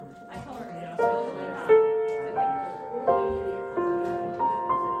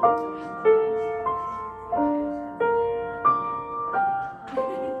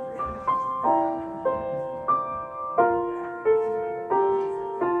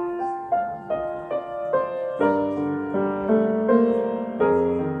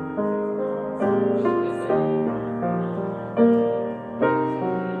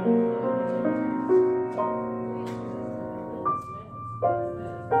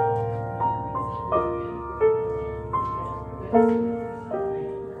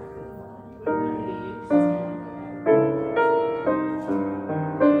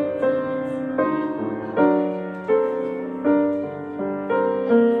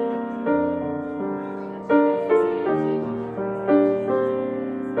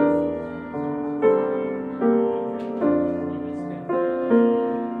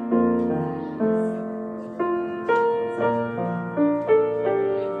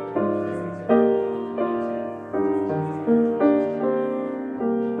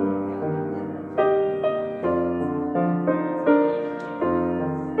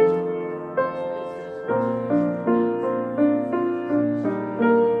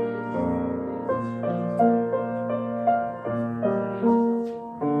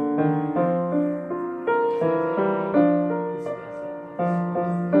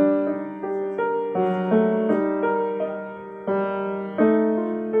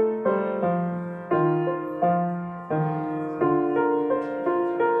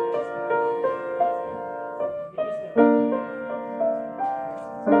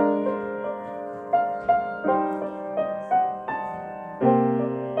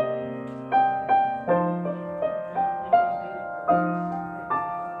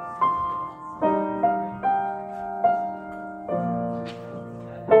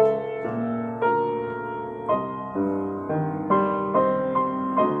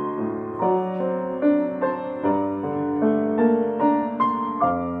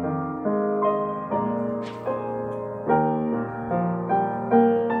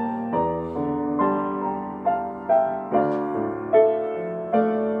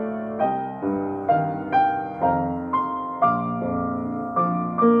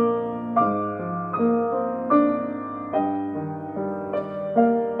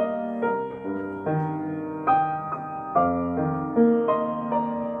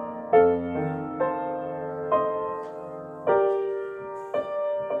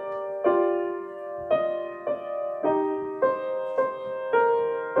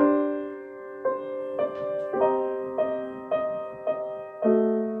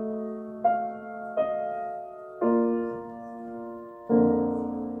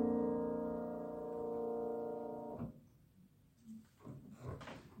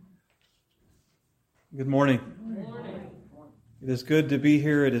Good morning. Good morning. It is good to be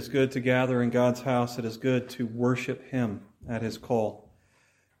here. It is good to gather in God's house. It is good to worship Him at His call.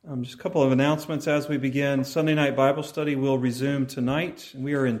 Just a couple of announcements as we begin. Sunday night Bible study will resume tonight.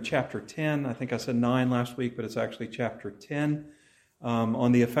 We are in chapter 10. I think I said 9 last week, but it's actually chapter 10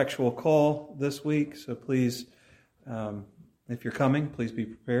 on the effectual call this week. So please, if you're coming, please be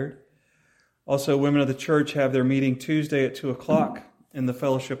prepared. Also, women of the church have their meeting Tuesday at 2 o'clock in the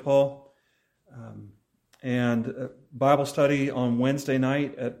fellowship hall. And Bible study on Wednesday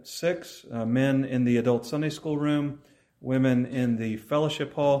night at 6. Men in the adult Sunday school room, women in the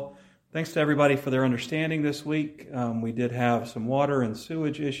fellowship hall. Thanks to everybody for their understanding this week. We did have some water and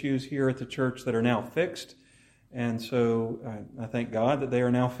sewage issues here at the church that are now fixed. And so I thank God that they are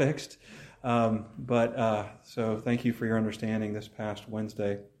now fixed. So thank you for your understanding this past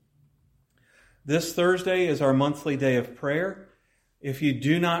Wednesday. This Thursday is our monthly day of prayer. If you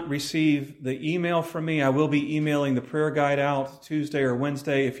do not receive the email from me, I will be emailing the prayer guide out Tuesday or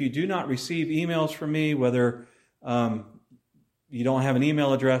Wednesday. If you do not receive emails from me, whether you don't have an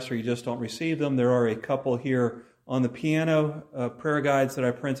email address or you just don't receive them, there are a couple here on the piano prayer guides that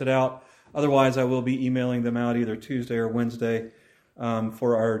I printed out. Otherwise, I will be emailing them out either Tuesday or Wednesday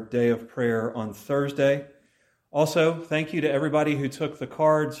for our day of prayer on Thursday. Also, thank you to everybody who took the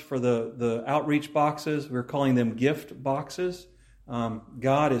cards for the outreach boxes. We're calling them gift boxes.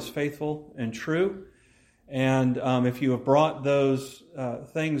 God is faithful and true. And if you have brought those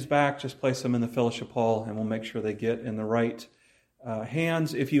things back, just place them in the fellowship hall and we'll make sure they get in the right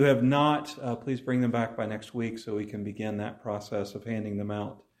hands. If you have not, please bring them back by next week so we can begin that process of handing them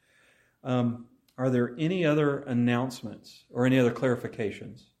out. Are there any other announcements or any other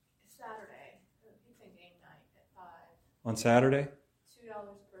clarifications? Saturday, pizza and game night at 5. On Saturday? $2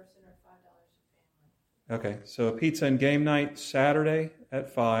 a person or $5 a family. Okay, so a pizza and game night Saturday at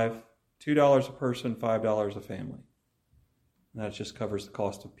 5, $2 a person, $5 a family. And that just covers the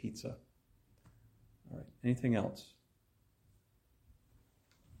cost of pizza. All right, anything else?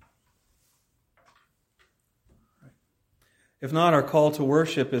 All right. If not, our call to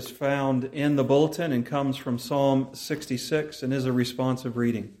worship is found in the bulletin and comes from Psalm 66 and is a responsive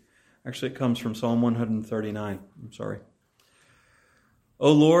reading. Actually, it comes from Psalm 139. I'm sorry.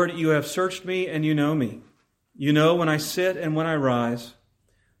 O Lord, you have searched me and you know me. You know when I sit and when I rise.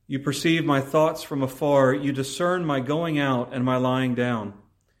 You perceive my thoughts from afar. You discern my going out and my lying down.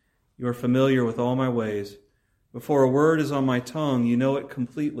 You are familiar with all my ways. Before a word is on my tongue, you know it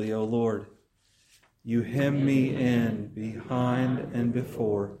completely, O Lord. You hem me in behind and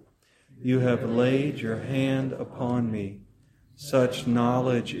before. You have laid your hand upon me. Such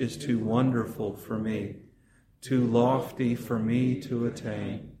knowledge is too wonderful for me, too lofty for me to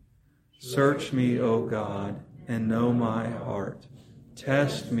attain. Search me, O God, and know my heart.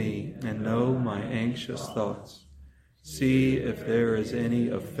 Test me and know my anxious thoughts. See if there is any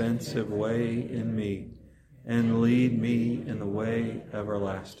offensive way in me, and lead me in the way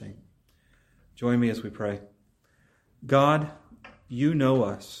everlasting. Join me as we pray. God, you know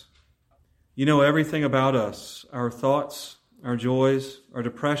us. You know everything about us, our thoughts, our joys, our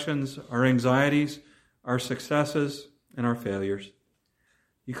depressions, our anxieties, our successes, and our failures.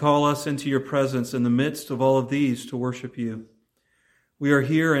 You call us into your presence in the midst of all of these to worship you. We are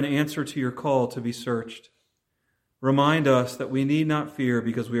here in answer to your call to be searched. Remind us that we need not fear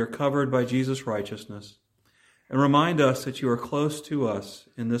because we are covered by Jesus' righteousness. And remind us that you are close to us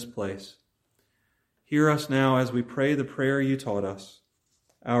in this place. Hear us now as we pray the prayer you taught us.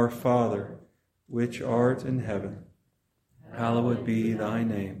 Our Father, which art in heaven, hallowed be thy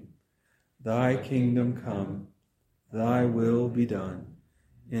name. Thy kingdom come, thy will be done,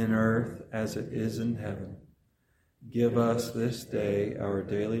 in earth as it is in heaven. Give us this day our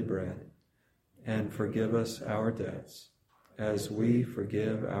daily bread, and forgive us our debts, as we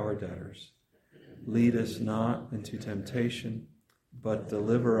forgive our debtors. Lead us not into temptation, but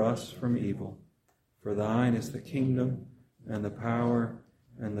deliver us from evil. For thine is the kingdom, and the power,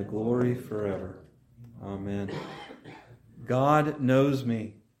 and the glory forever. Amen. God knows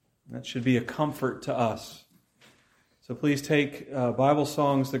me. That should be a comfort to us. So please take Bible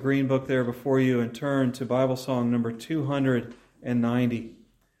Songs, the green book there before you, and turn to Bible Song number 290.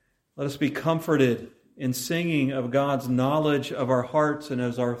 Let us be comforted in singing of God's knowledge of our hearts and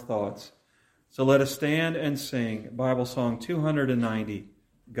of our thoughts. So let us stand and sing Bible Song 290,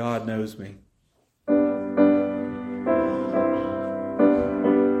 God Knows Me.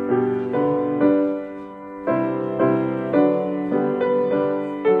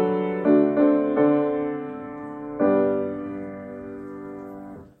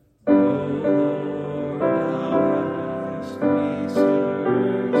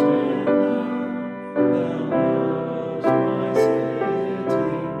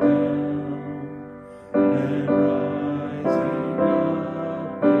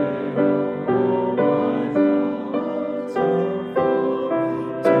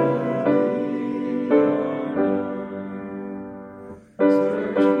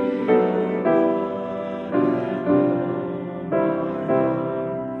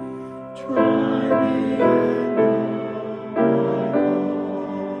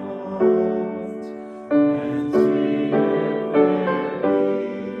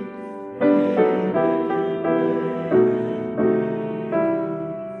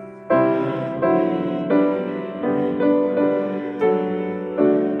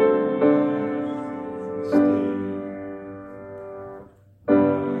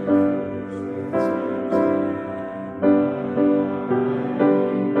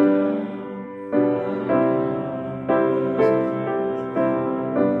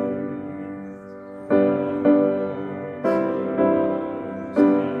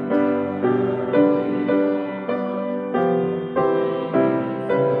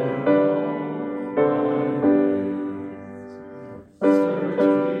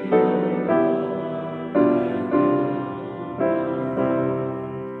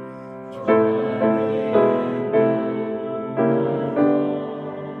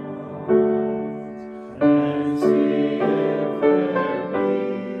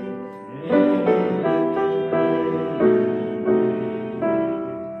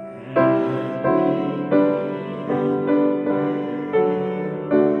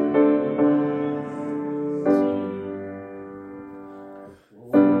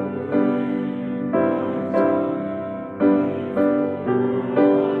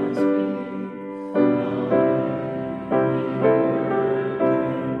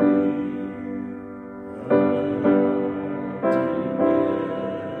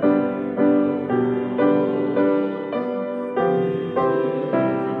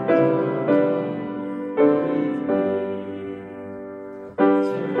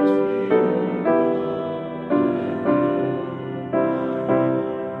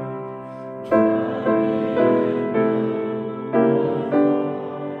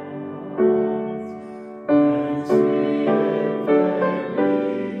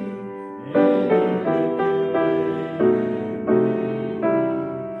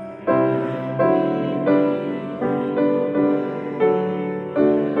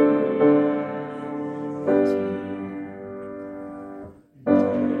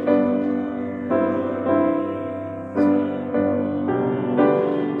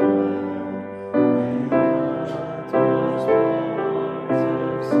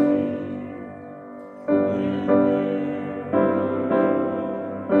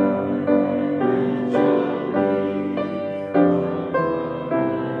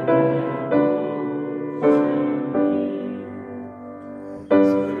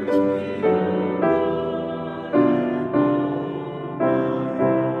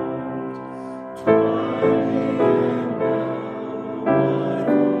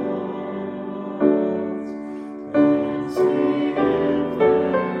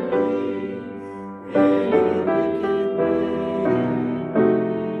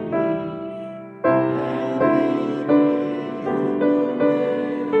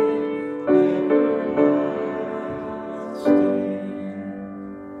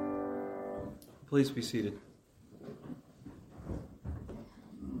 Please be seated.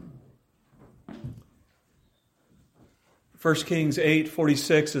 First Kings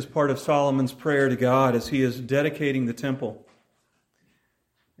 8:46 is part of Solomon's prayer to God as he is dedicating the temple.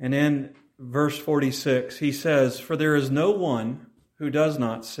 And in verse 46, he says, "For there is no one who does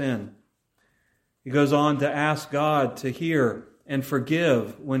not sin." He goes on to ask God to hear and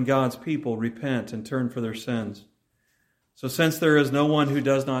forgive when God's people repent and turn for their sins. So since there is no one who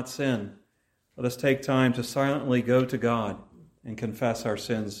does not sin, let us take time to silently go to God and confess our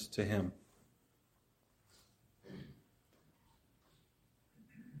sins to Him.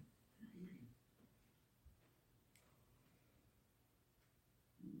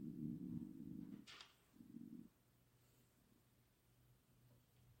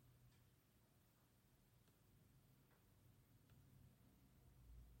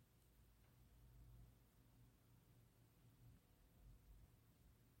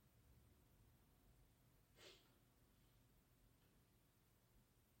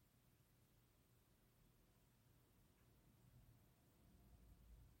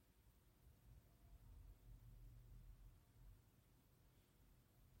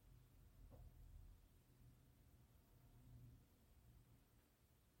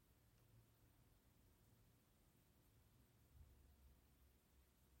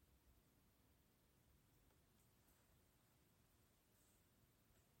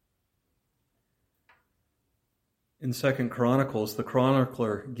 In 2 Chronicles, the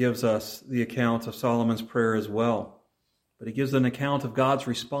chronicler gives us the account of Solomon's prayer as well. But he gives an account of God's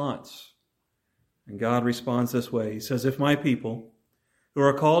response. And God responds this way. He says, "If my people, who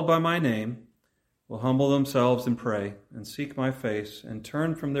are called by my name, will humble themselves and pray, and seek my face, and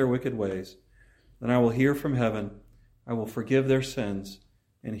turn from their wicked ways, then I will hear from heaven, I will forgive their sins,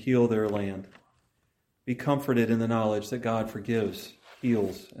 and heal their land." Be comforted in the knowledge that God forgives,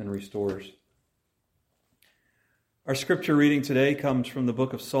 heals, and restores. Our scripture reading today comes from the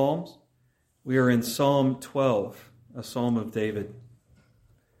book of Psalms. We are in Psalm 12, a psalm of David.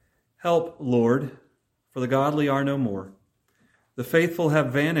 "Help, Lord, for the godly are no more. The faithful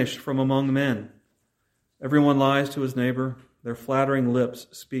have vanished from among men. Everyone lies to his neighbor. Their flattering lips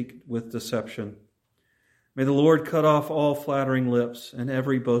speak with deception. May the Lord cut off all flattering lips and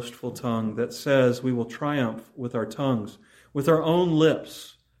every boastful tongue that says we will triumph with our tongues, with our own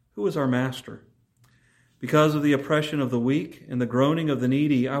lips. Who is our master? Because of the oppression of the weak and the groaning of the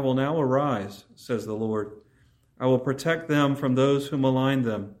needy, I will now arise, says the Lord. I will protect them from those who malign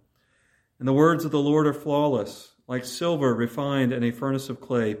them. And the words of the Lord are flawless, like silver refined in a furnace of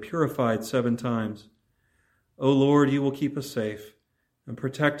clay, purified 7 times. O Lord, you will keep us safe and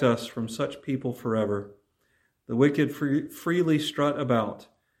protect us from such people forever. The wicked freely strut about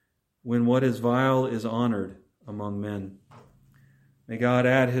when what is vile is honored among men." May God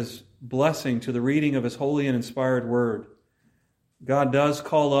add His blessing to the reading of His holy and inspired word. God does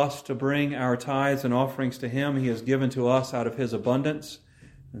call us to bring our tithes and offerings to Him. He has given to us out of His abundance.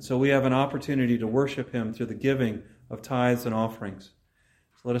 And so we have an opportunity to worship Him through the giving of tithes and offerings.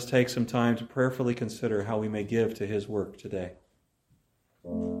 So let us take some time to prayerfully consider how we may give to His work today.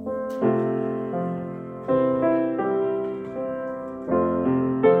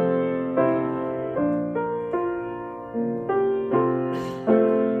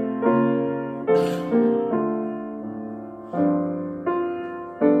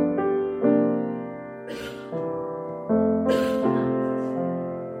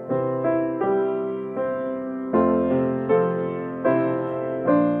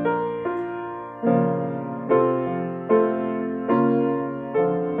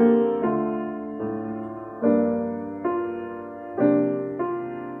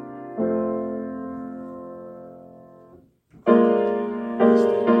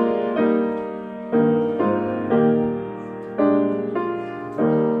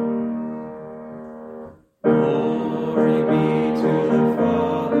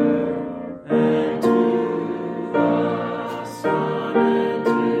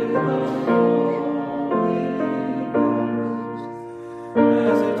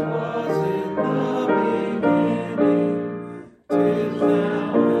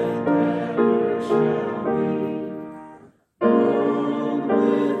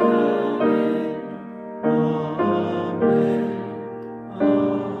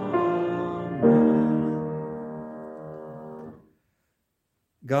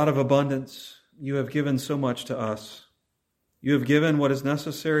 God of abundance, you have given so much to us. You have given what is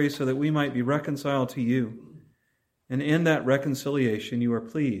necessary so that we might be reconciled to you. And in that reconciliation, you are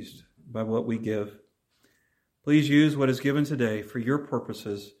pleased by what we give. Please use what is given today for your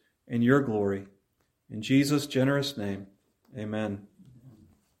purposes and your glory. In Jesus' generous name, amen.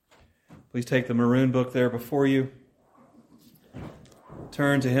 Please take the maroon book there before you.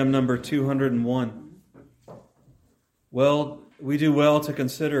 Turn to hymn number 201. Well, we do well to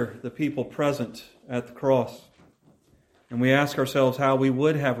consider the people present at the cross. And we ask ourselves how we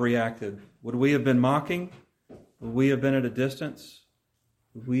would have reacted. Would we have been mocking? Would we have been at a distance?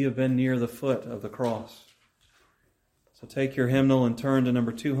 Would we have been near the foot of the cross? So take your hymnal and turn to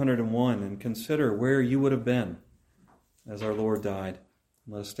number 201 and consider where you would have been as our Lord died.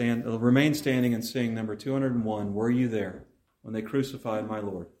 Let us remain standing and sing number 201, Were You There When They Crucified My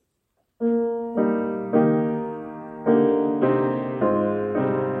Lord?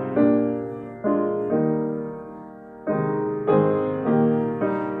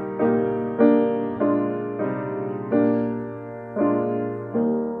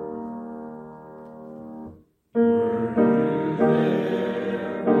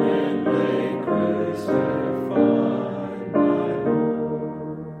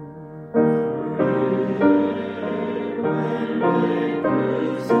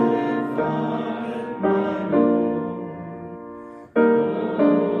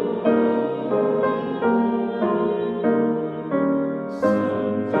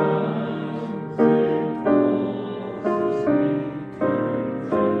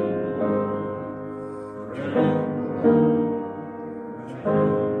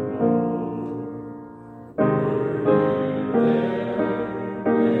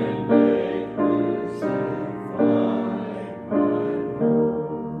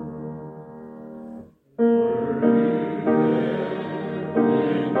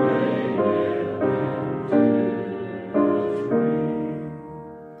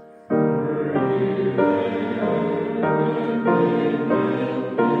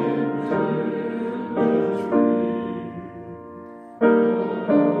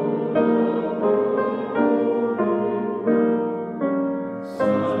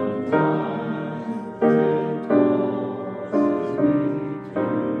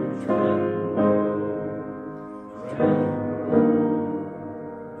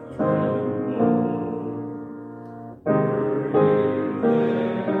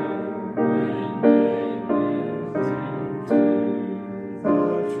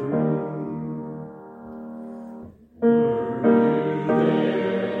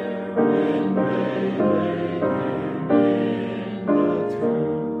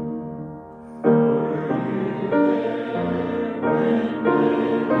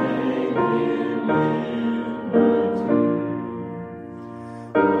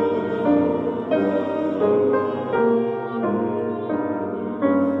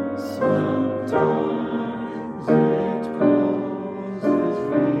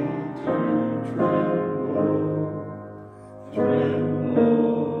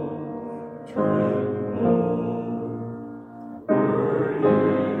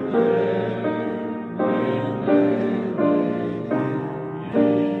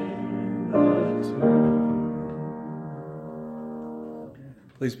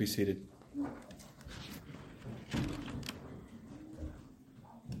 Please be seated.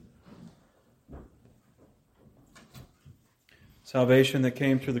 Salvation that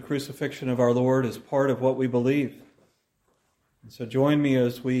came through the crucifixion of our Lord is part of what we believe. And so join me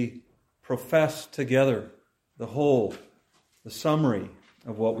as we profess together the summary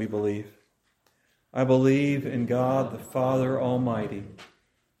of what we believe. I believe in God the Father Almighty,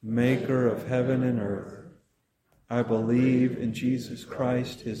 maker of heaven and earth. I believe in Jesus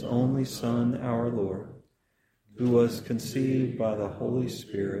Christ, his only Son, our Lord, who was conceived by the Holy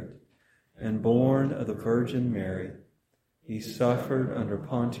Spirit and born of the Virgin Mary. He suffered under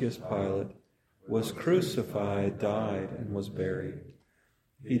Pontius Pilate, was crucified, died, and was buried.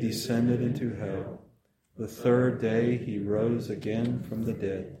 He descended into hell. The third day he rose again from the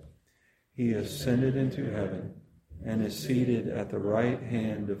dead. He ascended into heaven and is seated at the right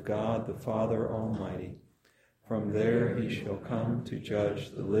hand of God the Father Almighty. From there he shall come to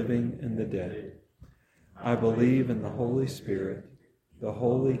judge the living and the dead. I believe in the Holy Spirit, the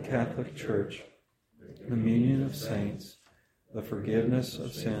Holy Catholic Church, the communion of saints, the forgiveness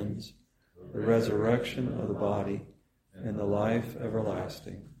of sins, the resurrection of the body, and the life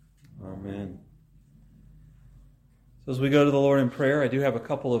everlasting. Amen. So as we go to the Lord in prayer, I do have a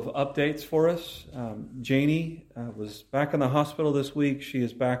couple of updates for us. Janie was back in the hospital this week. She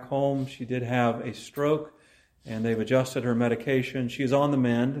is back home. She did have a stroke, and they've adjusted her medication. She's on the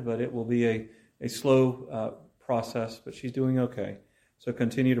mend, but it will be a slow process, but she's doing okay. So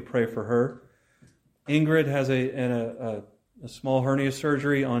continue to pray for her. Ingrid has a small hernia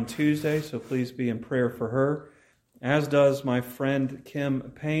surgery on Tuesday, so please be in prayer for her, as does my friend Kim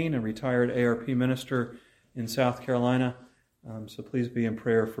Payne, a retired ARP minister in South Carolina. So please be in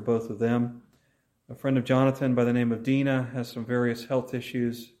prayer for both of them. A friend of Jonathan by the name of Dina has some various health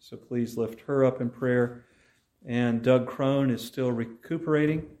issues, so please lift her up in prayer. And Doug Crone is still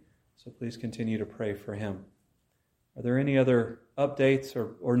recuperating, so please continue to pray for him. Are there any other updates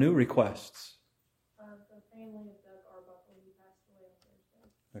or new requests? The family of Doug Arbuckle, he passed away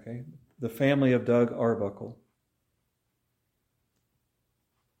on Thursday. Okay, the family of Doug Arbuckle.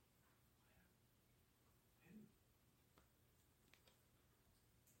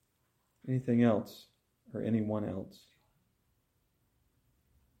 Anything else or anyone else?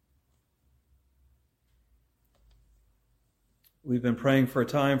 We've been praying for a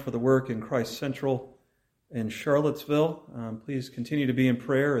time for the work in Christ Central in Charlottesville. Please continue to be in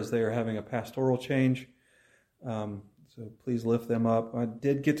prayer as they are having a pastoral change. So please lift them up. I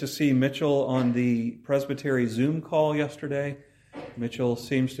did get to see Mitchell on the Presbytery Zoom call yesterday. Mitchell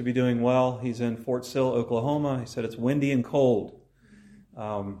seems to be doing well. He's in Fort Sill, Oklahoma. He said it's windy and cold.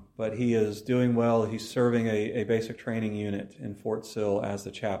 But he is doing well. He's serving a basic training unit in Fort Sill as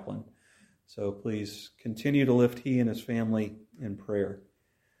the chaplain. So please continue to lift he and his family in prayer.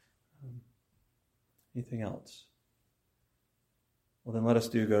 Anything else? Well, then let us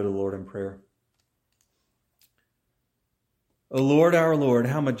go to the Lord in prayer. O Lord, our Lord,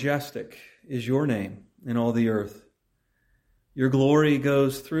 how majestic is your name in all the earth. Your glory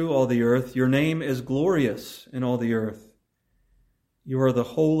goes through all the earth. Your name is glorious in all the earth. You are the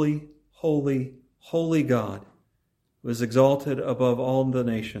holy, holy, holy God who is exalted above all the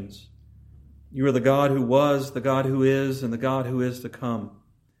nations. You are the God who was, the God who is, and the God who is to come.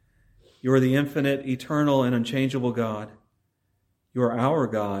 You are the infinite, eternal, and unchangeable God. You are our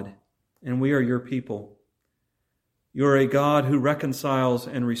God, and we are your people. You are a God who reconciles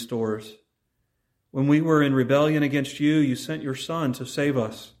and restores. When we were in rebellion against you, you sent your Son to save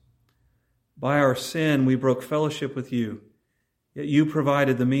us. By our sin, we broke fellowship with you, yet you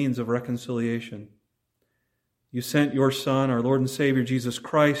provided the means of reconciliation. You sent your Son, our Lord and Savior, Jesus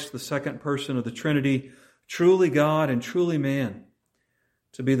Christ, the second person of the Trinity, truly God and truly man,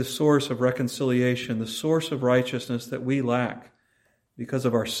 to be the source of reconciliation, the source of righteousness that we lack because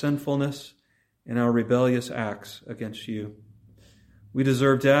of our sinfulness and our rebellious acts against you. We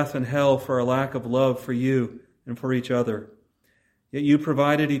deserve death and hell for our lack of love for you and for each other. Yet you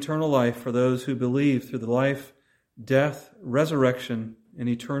provided eternal life for those who believe through the life, death, resurrection, and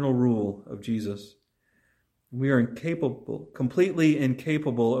eternal rule of Jesus. We are completely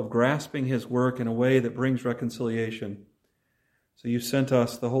incapable of grasping his work in a way that brings reconciliation. So you sent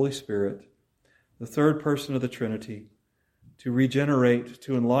us the Holy Spirit, the third person of the Trinity, to regenerate,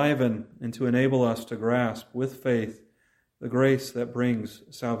 to enliven, and to enable us to grasp with faith the grace that brings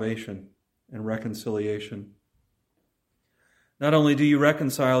salvation and reconciliation. Not only do you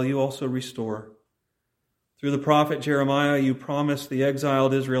reconcile, you also restore. Through the prophet Jeremiah, you promised the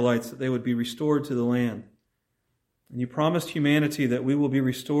exiled Israelites that they would be restored to the land. And you promised humanity that we will be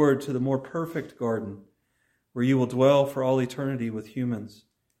restored to the more perfect garden, where you will dwell for all eternity with humans.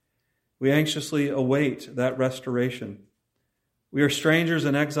 We anxiously await that restoration. We are strangers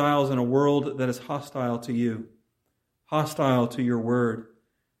and exiles in a world that is hostile to you, hostile to your word,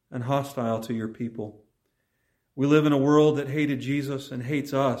 and hostile to your people. We live in a world that hated Jesus and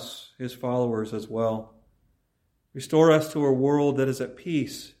hates us, his followers, as well. Restore us to a world that is at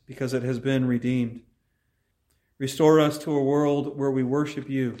peace because it has been redeemed. Restore us to a world where we worship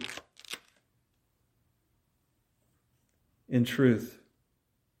you in truth.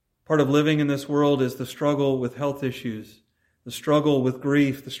 Part of living in this world is the struggle with health issues, the struggle with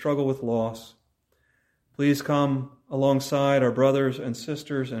grief, the struggle with loss. Please come alongside our brothers and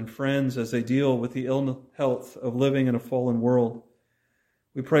sisters and friends as they deal with the ill health of living in a fallen world.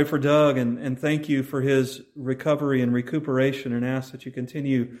 We pray for Doug and thank you for his recovery and recuperation, and ask that you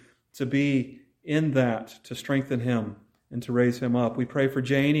continue to be in that to strengthen him and to raise him up. We pray for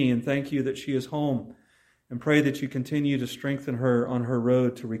Janie and thank you that she is home, and pray that you continue to strengthen her on her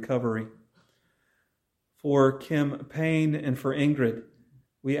road to recovery. For Kim Payne and for Ingrid,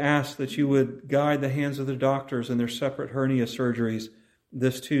 we ask that you would guide the hands of the doctors in their separate hernia surgeries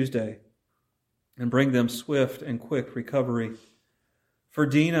this Tuesday and bring them swift and quick recovery. For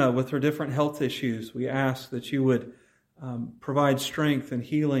Dina, with her different health issues, we ask that you would provide strength and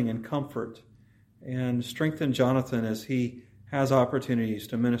healing and comfort, and strengthen Jonathan as he has opportunities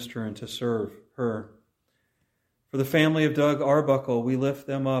to minister and to serve her. For the family of Doug Arbuckle, we lift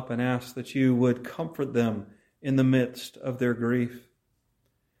them up and ask that you would comfort them in the midst of their grief.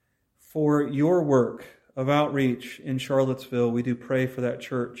 For your work of outreach in Charlottesville, we do pray for that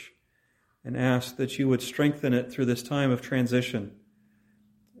church and ask that you would strengthen it through this time of transition.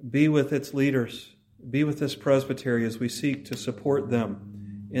 Be with its leaders. Be with this presbytery as we seek to support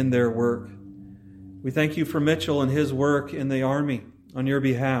them in their work. We thank you for Mitchell and his work in the Army on your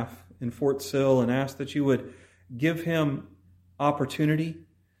behalf in Fort Sill and ask that you would give him opportunity,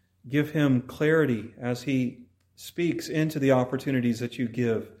 give him clarity as he speaks into the opportunities that you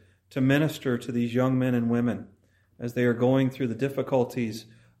give to minister to these young men and women as they are going through the difficulties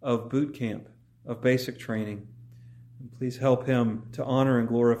of boot camp, of basic training. And please help him to honor and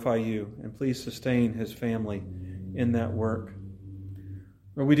glorify you, and please sustain his family in that work.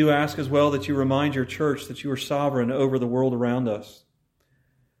 Lord, we do ask as well that you remind your church that you are sovereign over the world around us.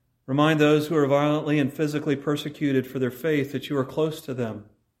 Remind those who are violently and physically persecuted for their faith that you are close to them.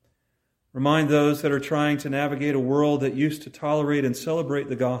 Remind those that are trying to navigate a world that used to tolerate and celebrate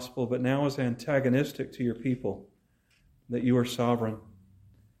the gospel, but now is antagonistic to your people, that you are sovereign.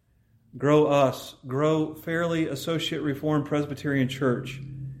 Grow Fairly Associate Reformed Presbyterian Church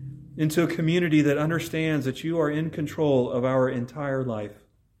into a community that understands that you are in control of our entire life.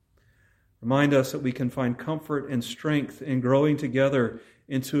 Remind us that we can find comfort and strength in growing together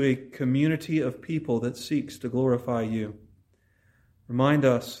into a community of people that seeks to glorify you. Remind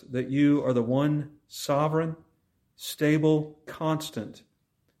us that you are the one sovereign, stable, constant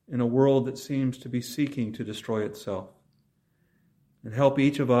in a world that seems to be seeking to destroy itself. And help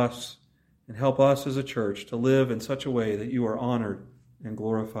each of us, and help us as a church to live in such a way that you are honored and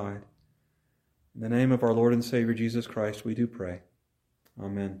glorified. In the name of our Lord and Savior Jesus Christ, we do pray.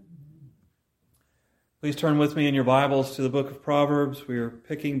 Amen. Please turn with me in your Bibles to the book of Proverbs. We are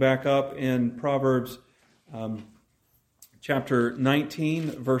picking back up in Proverbs chapter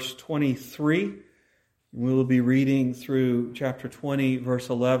 19, verse 23. We will be reading through chapter 20, verse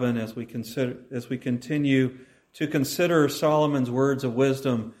 11 as we continue to consider Solomon's words of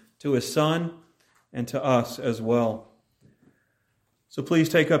wisdom to his son and to us as well. So please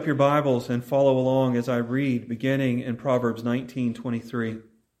take up your Bibles and follow along as I read, beginning in Proverbs 19:23.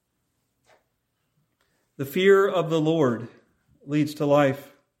 The fear of the Lord leads to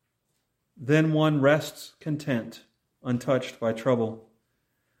life. Then one rests content, untouched by trouble.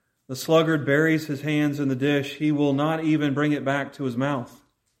 The sluggard buries his hands in the dish. He will not even bring it back to his mouth.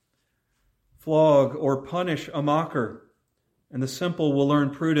 Flog or punish a mocker, and the simple will learn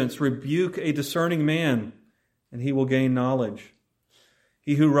prudence. Rebuke a discerning man, and he will gain knowledge.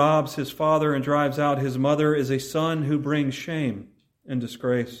 He who robs his father and drives out his mother is a son who brings shame and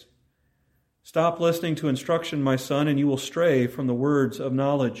disgrace. Stop listening to instruction, my son, and you will stray from the words of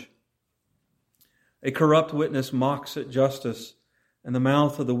knowledge. A corrupt witness mocks at justice, and the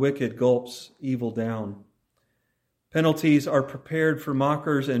mouth of the wicked gulps evil down. Penalties are prepared for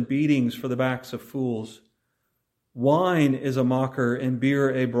mockers and beatings for the backs of fools. Wine is a mocker and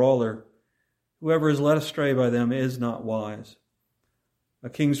beer a brawler. Whoever is led astray by them is not wise. A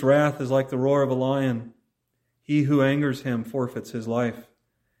king's wrath is like the roar of a lion. He who angers him forfeits his life.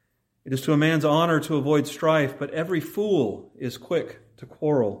 It is to a man's honor to avoid strife, but every fool is quick to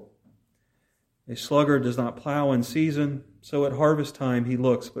quarrel. A sluggard does not plow in season, so at harvest time he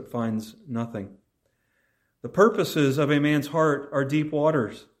looks but finds nothing. The purposes of a man's heart are deep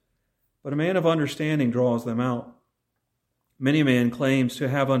waters, but a man of understanding draws them out. Many a man claims to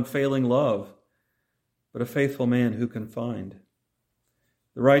have unfailing love, but a faithful man who can find?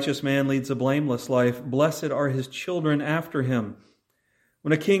 The righteous man leads a blameless life. Blessed are his children after him.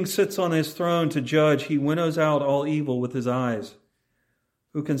 When a king sits on his throne to judge, he winnows out all evil with his eyes.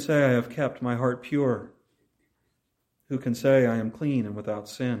 Who can say, I have kept my heart pure? Who can say, I am clean and without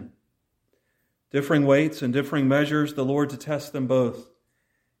sin? Differing weights and differing measures, the Lord detests them both.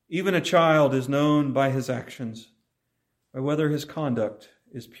 Even a child is known by his actions, by whether his conduct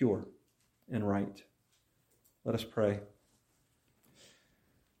is pure and right. Let us pray.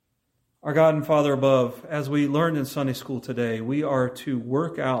 Our God and Father above, as we learned in Sunday school today, we are to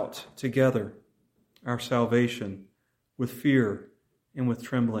work out together our salvation with fear and with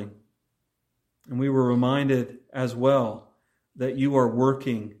trembling. And we were reminded as well that you are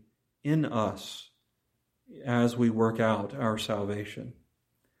working in us as we work out our salvation.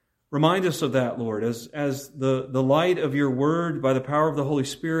 Remind us of that, Lord, as the light of your word by the power of the Holy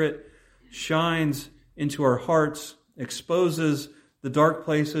Spirit shines into our hearts, exposes the dark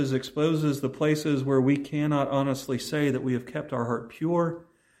places, exposes the places where we cannot honestly say that we have kept our heart pure.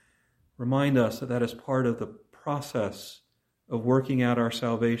 Remind us that that is part of the process of working out our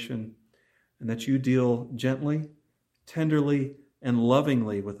salvation, and that you deal gently tenderly and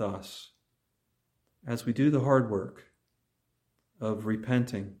lovingly with us as we do the hard work of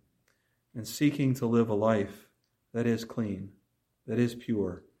repenting and seeking to live a life that is clean, that is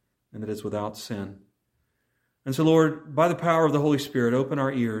pure, and that is without sin. And so, Lord, by the power of the Holy Spirit, open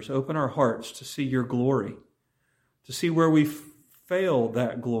our ears, open our hearts to see your glory, to see where we fail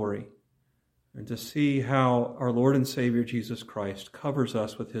that glory, and to see how our Lord and Savior Jesus Christ covers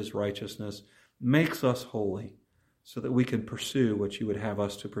us with his righteousness, makes us holy, so that we can pursue what you would have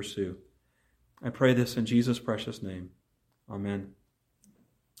us to pursue. I pray this in Jesus' precious name. Amen.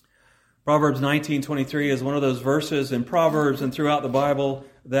 Proverbs 19:23 is one of those verses in Proverbs and throughout the Bible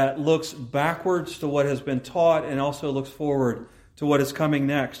that looks backwards to what has been taught and also looks forward to what is coming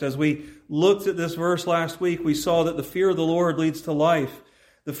next. As we looked at this verse last week, we saw that the fear of the Lord leads to life.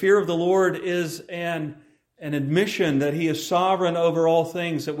 The fear of the Lord is an admission that he is sovereign over all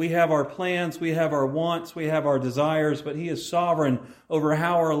things, that we have our plans, we have our wants, we have our desires, but he is sovereign over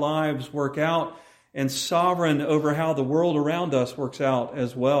how our lives work out and sovereign over how the world around us works out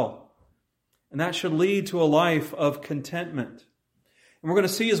as well. And that should lead to a life of contentment. And we're going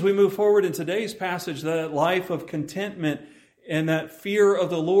to see as we move forward in today's passage that life of contentment and that fear of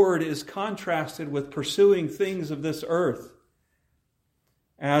the Lord is contrasted with pursuing things of this earth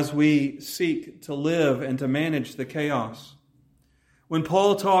as we seek to live and to manage the chaos. When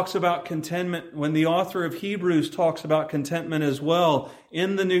Paul talks about contentment, when the author of Hebrews talks about contentment as well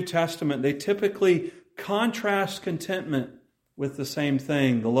in the New Testament, they typically contrast contentment with the same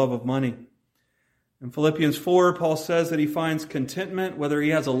thing, the love of money. In Philippians 4, Paul says that he finds contentment whether he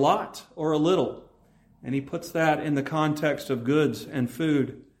has a lot or a little. And he puts that in the context of goods and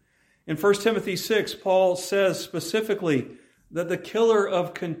food. In 1 Timothy 6, Paul says specifically that the killer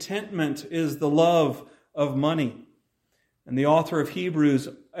of contentment is the love of money. And the author of Hebrews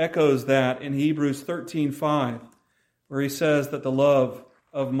echoes that in Hebrews 13:5, where he says that the love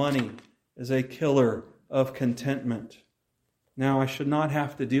of money is a killer of contentment. Now, I should not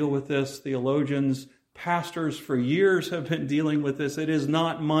have to deal with this. Theologians, pastors for years have been dealing with this. It is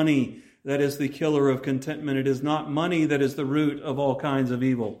not money that is the killer of contentment. It is not money that is the root of all kinds of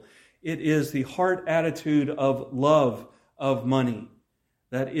evil. It is the heart attitude of love of money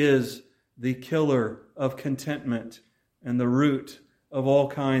that is the killer of contentment and the root of all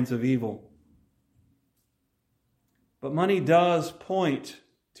kinds of evil. But money does point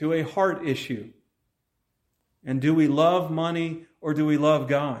to a heart issue. And do we love money or do we love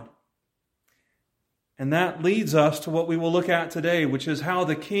God? And that leads us to what we will look at today, which is how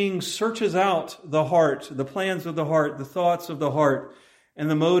the king searches out the heart, the plans of the heart, the thoughts of the heart, and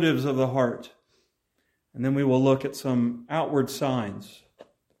the motives of the heart. And then we will look at some outward signs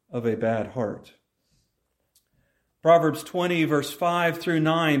of a bad heart. Proverbs 20, verse 5 through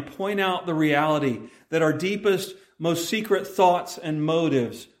 9, point out the reality that our deepest, most secret thoughts and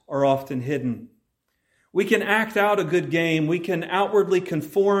motives are often hidden. We can act out a good game. We can outwardly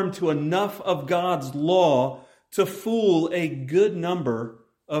conform to enough of God's law to fool a good number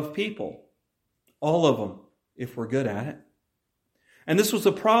of people. All of them, if we're good at it. And this was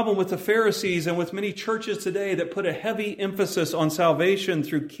the problem with the Pharisees and with many churches today that put a heavy emphasis on salvation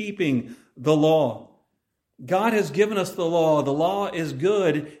through keeping the law. God has given us the law. The law is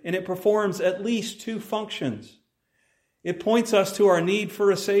good, and it performs at least two functions. It points us to our need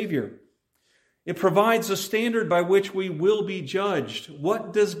for a Savior. It provides a standard by which we will be judged.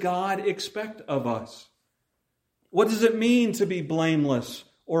 What does God expect of us? What does it mean to be blameless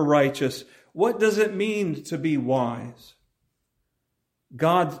or righteous? What does it mean to be wise?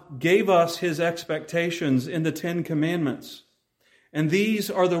 God gave us his expectations in the 10 Commandments. And these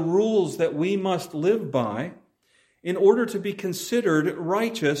are the rules that we must live by in order to be considered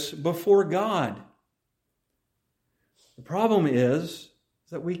righteous before God. The problem is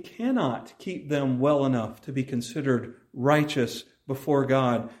that we cannot keep them well enough to be considered righteous before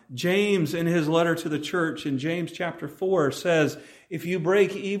God. James, in his letter to the church in James chapter 4, says, if you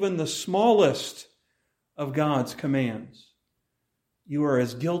break even the smallest of God's commands, you are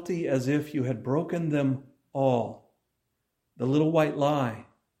as guilty as if you had broken them all. The little white lie.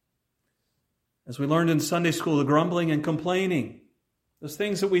 As we learned in Sunday school, the grumbling and complaining, those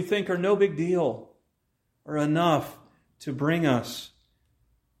things that we think are no big deal, are enough to bring us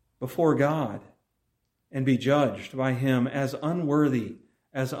before God and be judged by him as unworthy,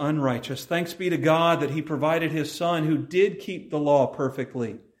 as unrighteous. Thanks be to God that he provided his Son who did keep the law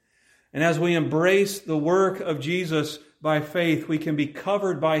perfectly. And as we embrace the work of Jesus by faith, we can be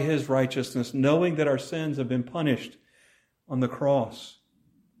covered by his righteousness, knowing that our sins have been punished on the cross.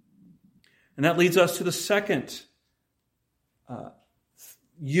 And that leads us to the second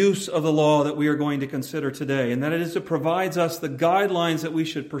use of the law that we are going to consider today, and that it provides us the guidelines that we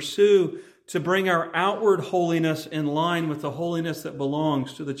should pursue to bring our outward holiness in line with the holiness that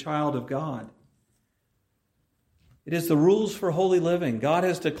belongs to the child of God. It is the rules for holy living. God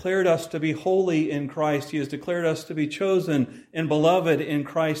has declared us to be holy in Christ. He has declared us to be chosen and beloved in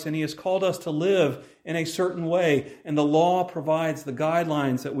Christ, and He has called us to live in a certain way. And the law provides the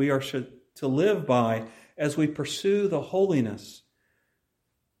guidelines that we are to live by as we pursue the holiness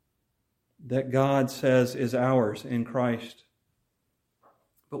that God says is ours in Christ.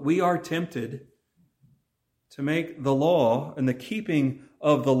 But we are tempted to make the law and the keeping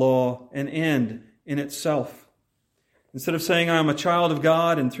of the law an end in itself. Instead of saying I am a child of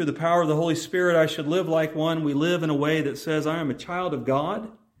God and through the power of the Holy Spirit I should live like one, we live in a way that says I am a child of God,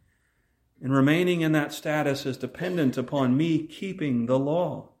 and remaining in that status is dependent upon me keeping the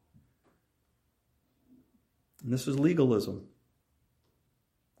law. And this is legalism.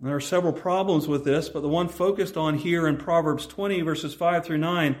 And there are several problems with this, but the one focused on here in Proverbs 20, verses 5 through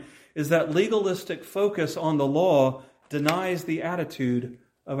 9, is that legalistic focus on the law denies the attitude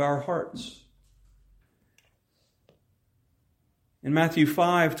of our hearts. In Matthew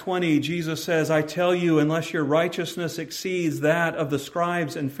 5:20, Jesus says, I tell you, unless your righteousness exceeds that of the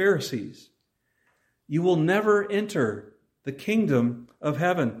scribes and Pharisees, you will never enter the kingdom of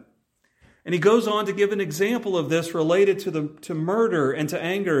heaven. And he goes on to give an example of this related to murder and to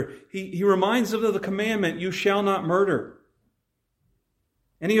anger. He reminds them of the commandment, you shall not murder.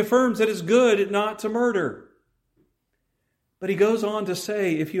 And he affirms that it's good not to murder. But he goes on to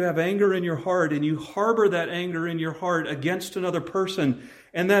say, if you have anger in your heart and you harbor that anger in your heart against another person,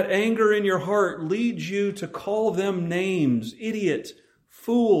 and that anger in your heart leads you to call them names, idiot,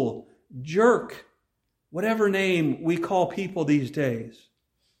 fool, jerk, whatever name we call people these days,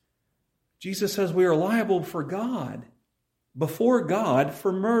 Jesus says we are liable for God, before God,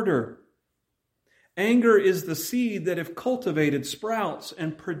 for murder. Anger is the seed that, if cultivated, sprouts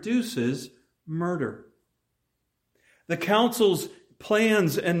and produces murder. The counsels,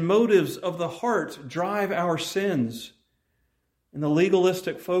 plans, and motives of the heart drive our sins. And the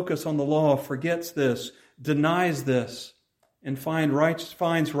legalistic focus on the law forgets this, denies this, and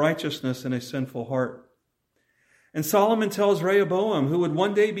finds righteousness in a sinful heart. And Solomon tells Rehoboam, who would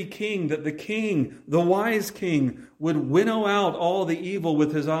one day be king, that the king, the wise king, would winnow out all the evil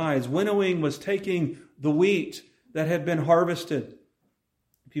with his eyes. Winnowing was taking the wheat that had been harvested.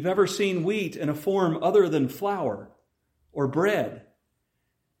 If you've ever seen wheat in a form other than flour or bread,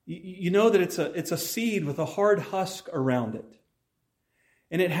 you know that it's a seed with a hard husk around it.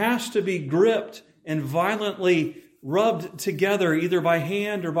 And it has to be gripped and violently rubbed together either by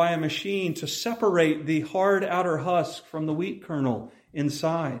hand or by a machine to separate the hard outer husk from the wheat kernel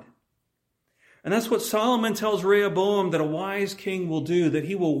inside. And that's what Solomon tells Rehoboam that a wise king will do, that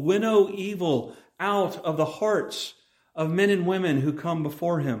he will winnow evil out of the hearts of men and women who come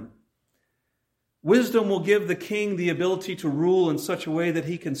before him. Wisdom will give the king the ability to rule in such a way that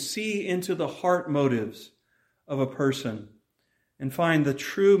he can see into the heart motives of a person and find the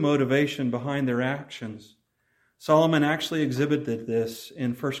true motivation behind their actions. Solomon actually exhibited this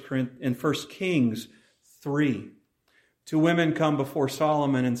in 1 Kings 3. Two women come before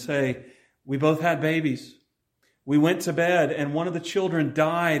Solomon and say, we both had babies. We went to bed and one of the children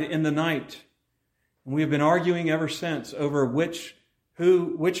died in the night. And we have been arguing ever since over which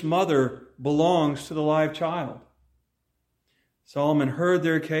mother belongs to the live child. Solomon heard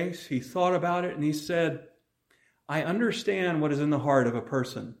their case. He thought about it and he said, I understand what is in the heart of a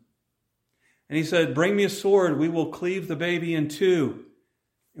person. And he said, bring me a sword, we will cleave the baby in two,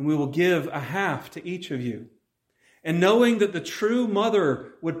 and we will give a half to each of you. And knowing that the true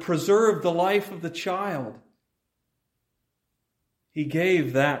mother would preserve the life of the child, he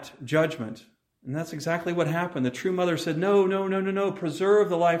gave that judgment. And that's exactly what happened. The true mother said, no, preserve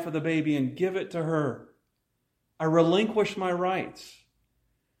the life of the baby and give it to her. I relinquish my rights.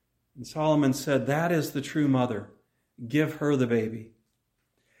 And Solomon said, that is the true mother. Give her the baby.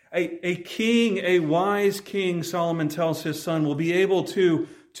 A king, a wise king, Solomon tells his son, will be able to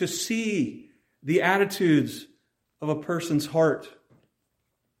see the attitudes of a person's heart.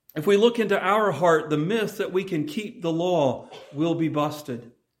 If we look into our heart, the myth that we can keep the law will be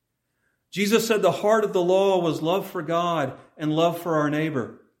busted. Jesus said the heart of the law was love for God and love for our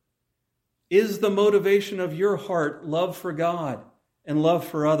neighbor. Is the motivation of your heart love for God and love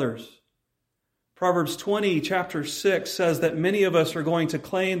for others? Proverbs 20, chapter 6 says that many of us are going to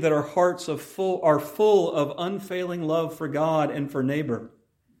claim that our hearts are full of unfailing love for God and for neighbor.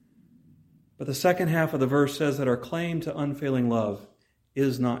 But the second half of the verse says that our claim to unfailing love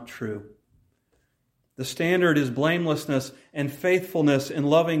is not true. The standard is blamelessness and faithfulness in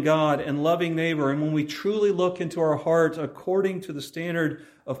loving God and loving neighbor. And when we truly look into our hearts according to the standard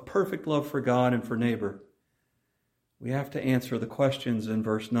of perfect love for God and for neighbor, we have to answer the questions in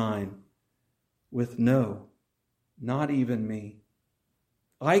verse 9 with no, not even me.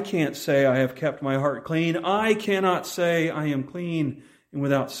 I can't say I have kept my heart clean. I cannot say I am clean and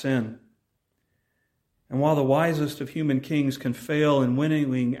without sin. And while the wisest of human kings can fail in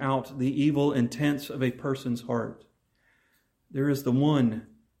winnowing out the evil intents of a person's heart, there is the one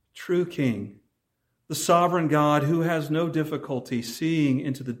true King, the sovereign God who has no difficulty seeing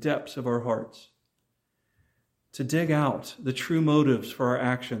into the depths of our hearts, to dig out the true motives for our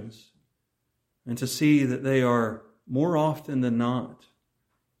actions and to see that they are more often than not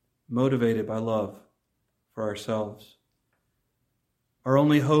motivated by love for ourselves. Our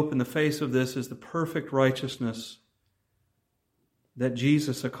only hope in the face of this is the perfect righteousness that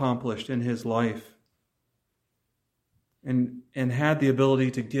Jesus accomplished in his life and had the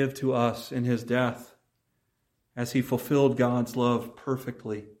ability to give to us in his death as he fulfilled God's love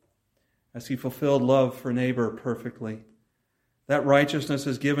perfectly, as he fulfilled love for neighbor perfectly. That righteousness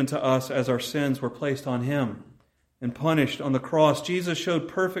is given to us as our sins were placed on him and punished on the cross. Jesus showed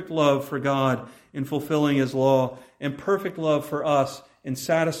perfect love for God in fulfilling his law and perfect love for us in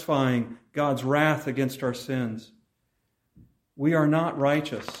satisfying God's wrath against our sins. We are not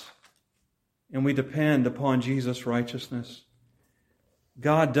righteous, and we depend upon Jesus' righteousness.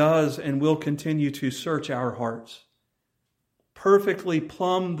 God does and will continue to search our hearts, perfectly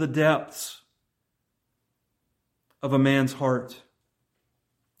plumb the depths of a man's heart,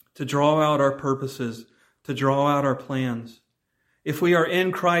 to draw out our purposes, to draw out our plans. If we are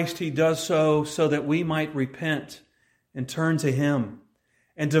in Christ, he does so that we might repent and turn to him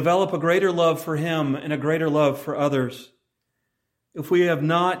and develop a greater love for him and a greater love for others. If we have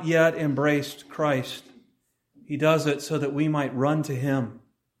not yet embraced Christ, he does it so that we might run to him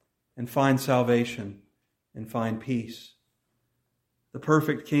and find salvation and find peace. The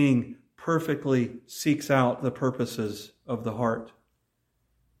perfect King perfectly seeks out the purposes of the heart.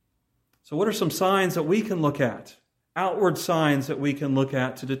 So what are some signs that we can look at, outward signs that we can look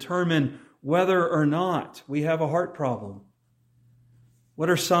at to determine whether or not we have a heart problem? What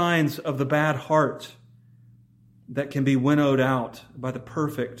are signs of the bad heart that can be winnowed out by the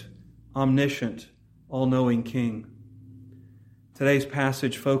perfect, omniscient, all-knowing King? Today's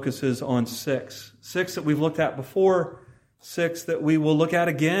passage focuses on six that we've looked at before, 6 that we will look at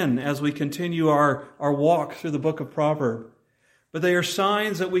again as we continue our walk through the book of Proverbs. But they are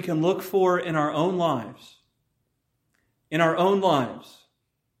signs that we can look for in our own lives. In our own lives.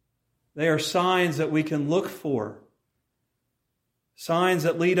 They are signs that we can look for. Signs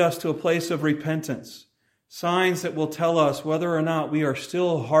that lead us to a place of repentance. Signs that will tell us whether or not we are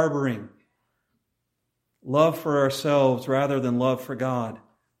still harboring love for ourselves rather than love for God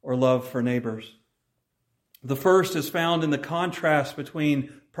or love for neighbors. The first is found in the contrast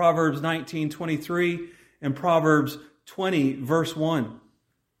between Proverbs 19:23 and Proverbs 20, verse 1.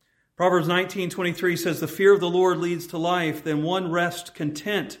 Proverbs 19:23 says, "The fear of the Lord leads to life, then one rests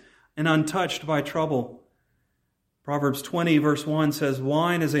content and untouched by trouble." Proverbs 20, verse 1 says,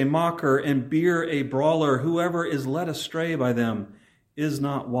 "Wine is a mocker and beer a brawler. Whoever is led astray by them is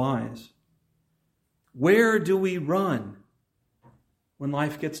not wise." Where do we run when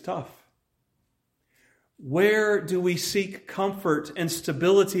life gets tough? Where do we seek comfort and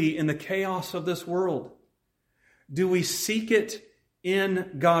stability in the chaos of this world? Do we seek it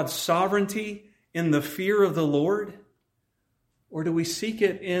in God's sovereignty, in the fear of the Lord? Or do we seek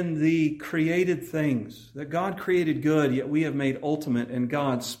it in the created things that God created good, yet we have made ultimate in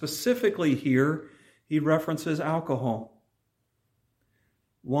God? Specifically here, he references alcohol.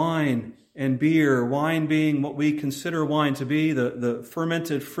 Wine and beer, wine being what we consider wine to be, the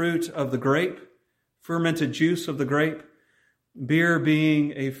fermented fruit of the grape, fermented juice of the grape. Beer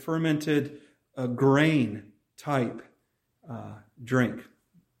being a fermented grain type drink.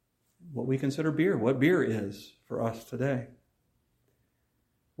 What we consider beer, what beer is for us today.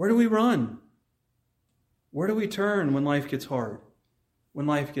 Where do we run? Where do we turn when life gets hard? When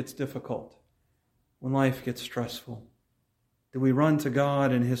life gets difficult? When life gets stressful? Do we run to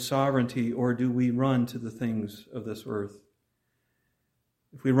God and his sovereignty, or do we run to the things of this earth?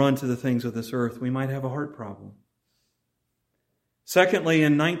 If we run to the things of this earth, we might have a heart problem. Secondly,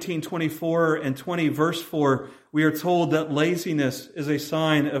 in 19:24 and 20, verse 4, we are told that laziness is a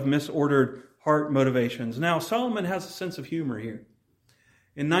sign of misordered heart motivations. Now, Solomon has a sense of humor here.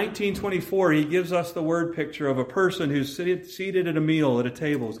 In 19:24, he gives us the word picture of a person who's seated at a meal at a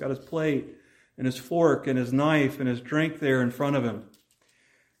table. He's got his plate and his fork and his knife and his drink there in front of him.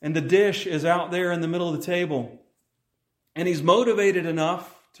 and the dish is out there in the middle of the table. And he's motivated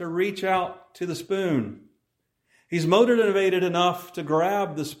enough to reach out to the spoon. He's motivated enough to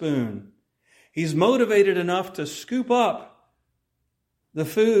grab the spoon. He's motivated enough to scoop up the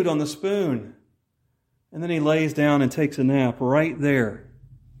food on the spoon. And then he lays down and takes a nap right there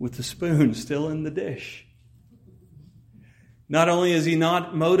with the spoon still in the dish. Not only is he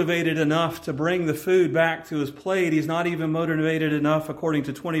not motivated enough to bring the food back to his plate, he's not even motivated enough, according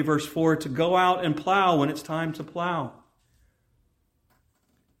to 20 verse 4, to go out and plow when it's time to plow.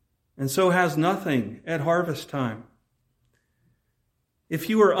 And so has nothing at harvest time. If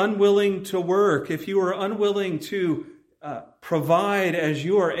you are unwilling to work, if you are unwilling to provide as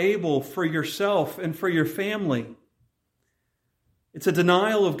you are able for yourself and for your family, it's a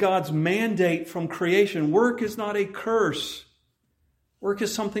denial of God's mandate from creation. Work is not a curse. Work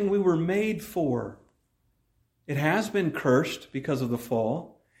is something we were made for. It has been cursed because of the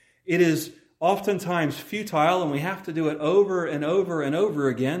fall. It is oftentimes futile, and we have to do it over and over and over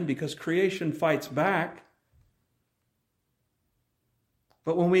again because creation fights back.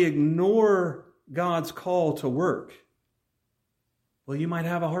 But when we ignore God's call to work, well, you might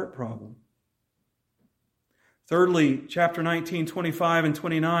have a heart problem. Thirdly, chapter 19, 25 and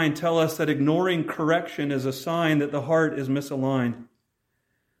 29 tell us that ignoring correction is a sign that the heart is misaligned.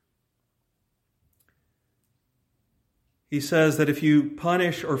 He says that if you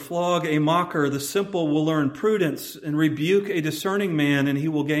punish or flog a mocker, the simple will learn prudence, and rebuke a discerning man, and he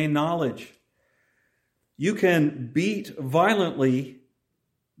will gain knowledge. You can beat violently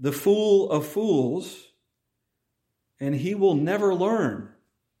the fool of fools, and he will never learn.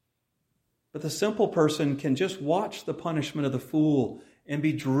 But the simple person can just watch the punishment of the fool and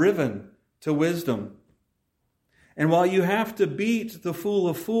be driven to wisdom. And while you have to beat the fool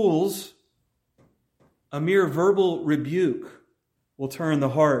of fools, a mere verbal rebuke will turn the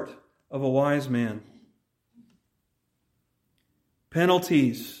heart of a wise man.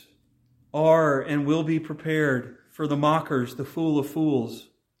 Penalties are and will be prepared for the mockers, the fool of fools.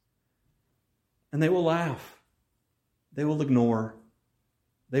 And they will laugh. They will ignore.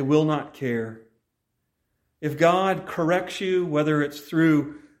 They will not care. If God corrects you, whether it's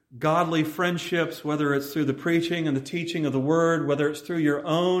through godly friendships, whether it's through the preaching and the teaching of the Word, whether it's through your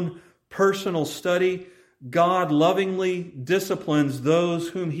own personal study, God lovingly disciplines those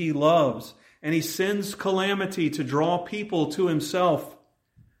whom He loves, and He sends calamity to draw people to Himself.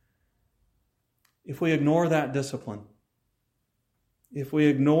 If we ignore that discipline, if we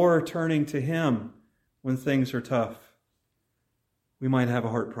ignore turning to Him when things are tough, we might have a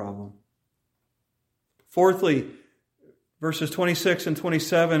heart problem. Fourthly, verses 26 and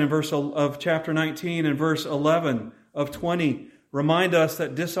 27 of chapter 19 and verse 11 of 20 remind us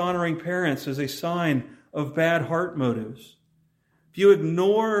that dishonoring parents is a sign of bad heart motives. If you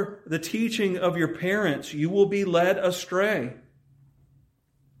ignore the teaching of your parents, you will be led astray.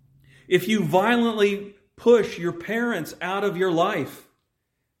 If you violently push your parents out of your life,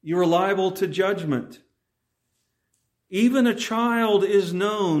 you are liable to judgment. Even a child is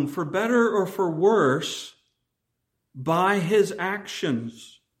known, for better or for worse, by his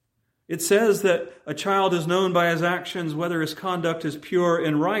actions. It says that a child is known by his actions whether his conduct is pure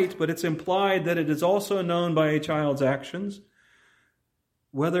and right, but it's implied that it is also known by a child's actions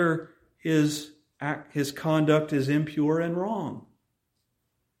whether his conduct is impure and wrong.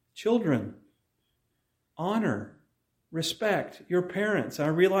 Children, honor, respect your parents. I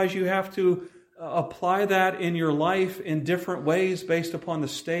realize you have to apply that in your life in different ways based upon the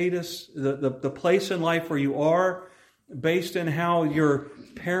status, the place in life where you are, based on how your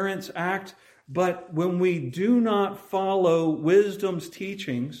parents act. But when we do not follow wisdom's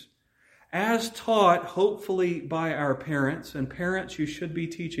teachings, as taught hopefully by our parents, and parents, you should be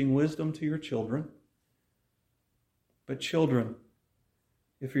teaching wisdom to your children. But children,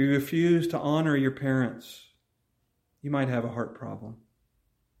 if you refuse to honor your parents, you might have a heart problem.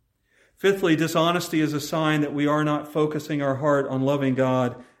 Fifthly, dishonesty is a sign that we are not focusing our heart on loving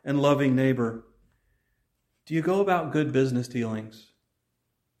God and loving neighbor. Do you go about good business dealings?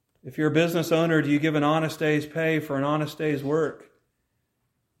 If you're a business owner, do you give an honest day's pay for an honest day's work?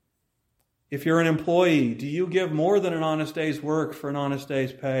 If you're an employee, do you give more than an honest day's work for an honest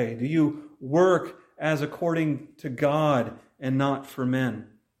day's pay? Do you work as according to God and not for men?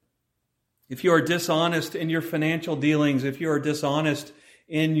 If you are dishonest in your financial dealings, if you are dishonest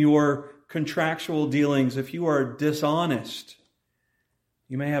in your contractual dealings, if you are dishonest,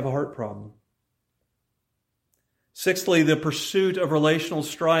 you may have a heart problem. Sixthly, the pursuit of relational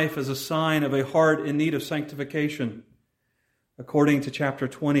strife is a sign of a heart in need of sanctification, according to chapter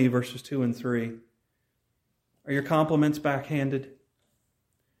 20, verses 2 and 3. Are your compliments backhanded?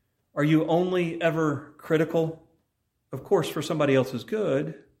 Are you only ever critical? Of course, for somebody else's good.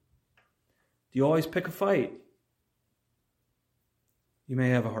 Do you always pick a fight? You may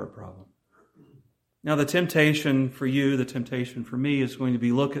have a heart problem. Now, the temptation for you, the temptation for me is going to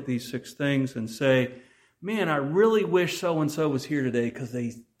be look at these 6 things and say, man, I really wish so-and-so was here today because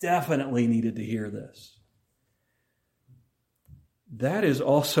they definitely needed to hear this. That is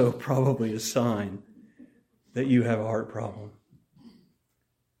also probably a sign that you have a heart problem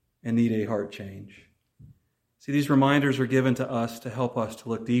and need a heart change. See, these reminders are given to us to help us to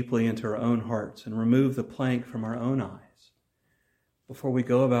look deeply into our own hearts and remove the plank from our own eyes before we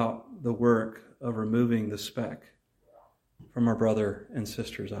go about the work of removing the speck from our brother and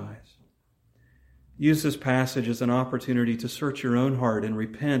sister's eyes. Use this passage as an opportunity to search your own heart and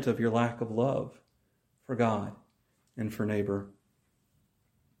repent of your lack of love for God and for neighbor.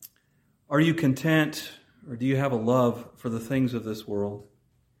 Are you content, or do you have a love for the things of this world?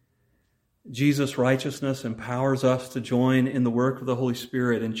 Jesus' righteousness empowers us to join in the work of the Holy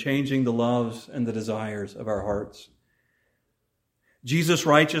Spirit in changing the loves and the desires of our hearts. Jesus'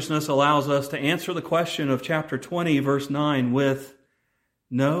 righteousness allows us to answer the question of chapter 20, verse 9 with,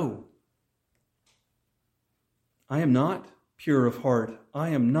 no, I am not pure of heart. I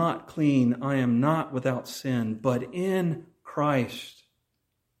am not clean. I am not without sin. But in Christ,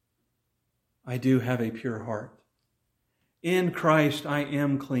 I do have a pure heart. In Christ, I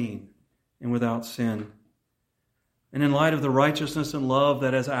am clean and without sin. And in light of the righteousness and love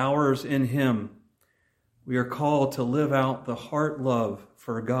that is ours in Him, we are called to live out the heart love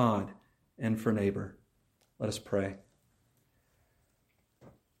for God and for neighbor. Let us pray.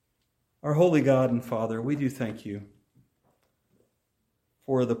 Our holy God and Father, we do thank you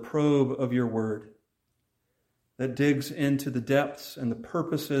for the probe of your word that digs into the depths and the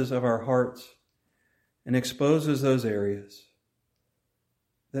purposes of our hearts and exposes those areas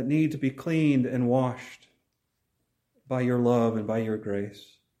that need to be cleaned and washed by your love and by your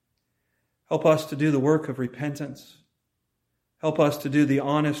grace. Help us to do the work of repentance. Help us to do the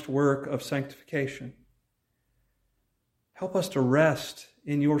honest work of sanctification. Help us to rest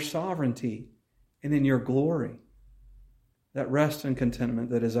in your sovereignty and in your glory. That rest and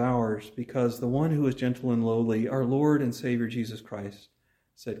contentment that is ours because the one who is gentle and lowly, our Lord and Savior Jesus Christ,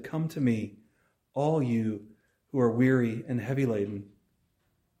 said, "Come to me, all you who are weary and heavy laden,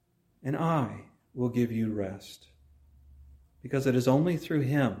 and I will give you rest." Because it is only through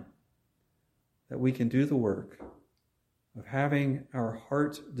Him that we can do the work of having our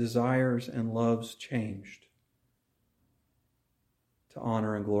heart desires and loves changed to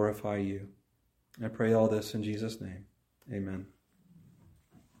honor and glorify you. I pray all this in Jesus' name. Amen.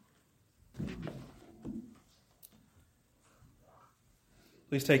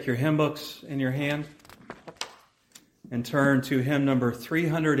 Please take your hymn books in your hand and turn to hymn number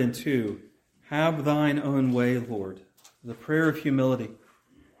 302, Have Thine Own Way, Lord. The prayer of humility,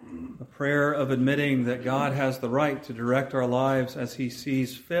 a prayer of admitting that God has the right to direct our lives as He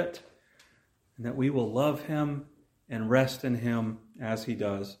sees fit, and that we will love Him and rest in Him as He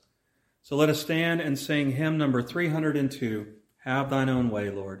does. So let us stand and sing hymn number 302, Have Thine Own Way,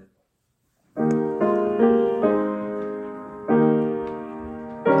 Lord.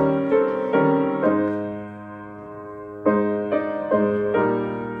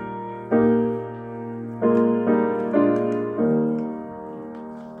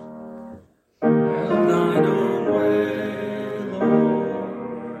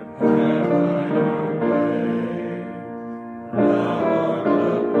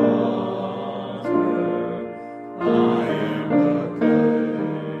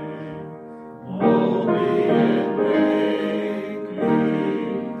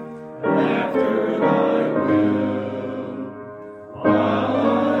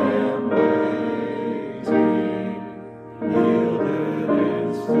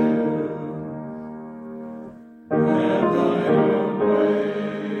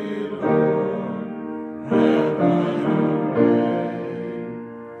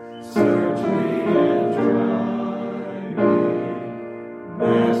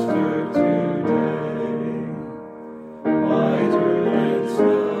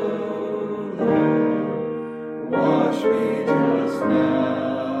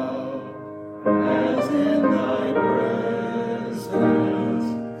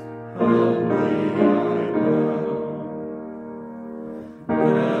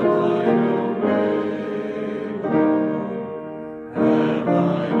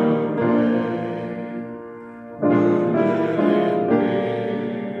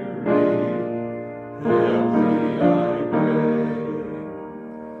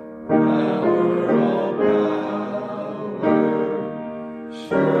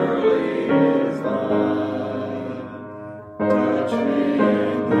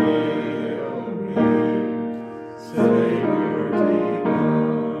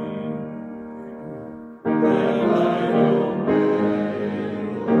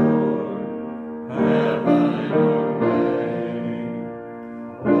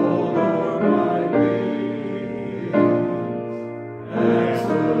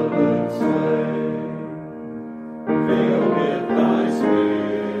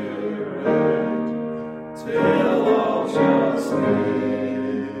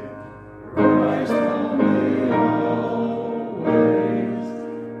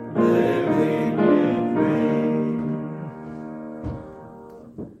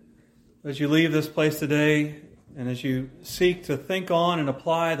 As you leave this place today, and as you seek to think on and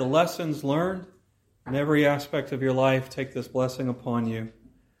apply the lessons learned in every aspect of your life, take this blessing upon you.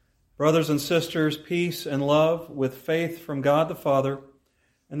 Brothers and sisters, peace and love with faith from God the Father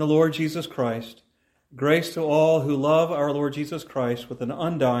and the Lord Jesus Christ. Grace to all who love our Lord Jesus Christ with an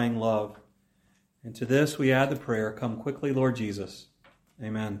undying love. And to this we add the prayer, come quickly, Lord Jesus.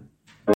 Amen.